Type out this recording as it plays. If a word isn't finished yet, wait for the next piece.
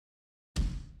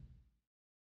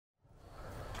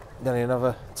Danny,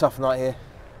 another tough night here.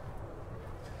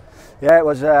 Yeah, it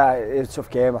was a tough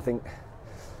game. I think,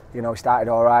 we started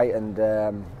all right and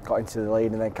got into the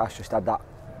lead, and then Cash just had that,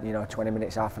 20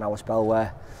 minutes, half an hour spell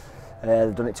where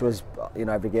they've done it to us,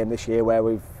 every game this year where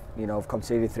we've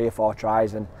conceded 3 or 4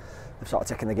 tries and they've sort of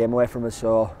taken the game away from us.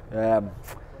 So,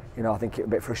 I think it was a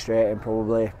bit frustrating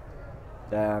probably.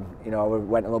 We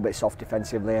went a little bit soft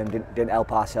defensively and didn't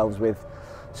help ourselves with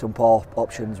some poor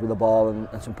options with the ball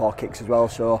and some poor kicks as well.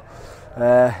 So,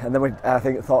 and then I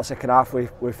thought second half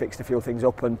we fixed a few things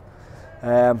up and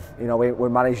we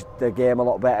managed the game a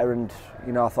lot better. And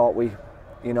I thought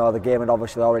the game had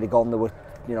obviously already gone. There were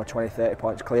 20-30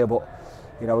 points clear, but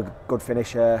a good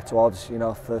finish towards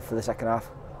for the second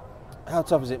half. How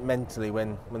tough is it mentally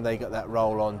when they got that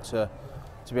roll on to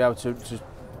be able to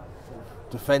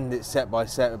defend it set by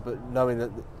set, but knowing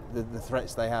that the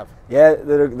threats they have? Yeah,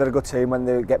 they're a good team when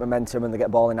they get momentum and they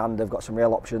get ball in hand. They've got some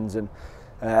real options, and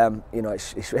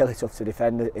it's really tough to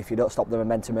defend if you don't stop the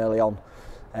momentum early on.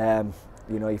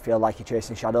 You feel like you're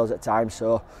chasing shadows at times.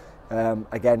 So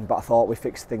again, but I thought we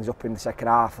fixed things up in the second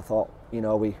half. I thought we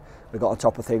got on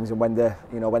top of things, and when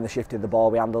they shifted the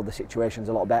ball, we handled the situations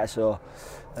a lot better. So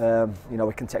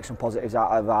we can take some positives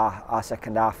out of our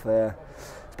second half,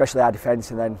 especially our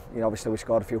defence, and then obviously we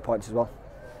scored a few points as well.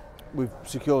 We've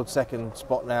secured second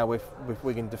spot now with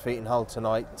Wigan defeating Hull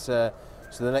tonight. So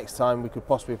the next time we could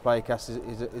possibly play Cass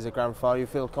is a grand final. You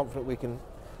feel confident we can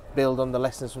build on the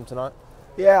lessons from tonight?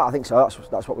 Yeah, I think so.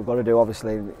 That's what we've got to do.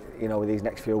 Obviously, with these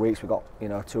next few weeks, we've got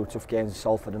 2 tough games in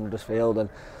Salford and Huddersfield, and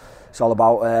it's all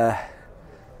about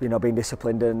being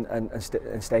disciplined and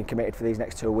staying committed for these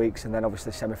next 2 weeks. And then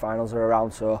obviously semi-finals are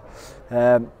around. So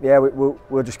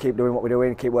we'll just keep doing what we're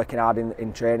doing, keep working hard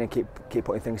in training, keep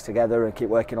putting things together, and keep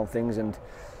working on things. And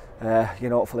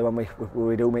hopefully when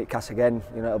we do meet Cass again,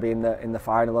 it'll be in the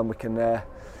final, and we can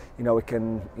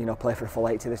play for a full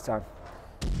 80 this time.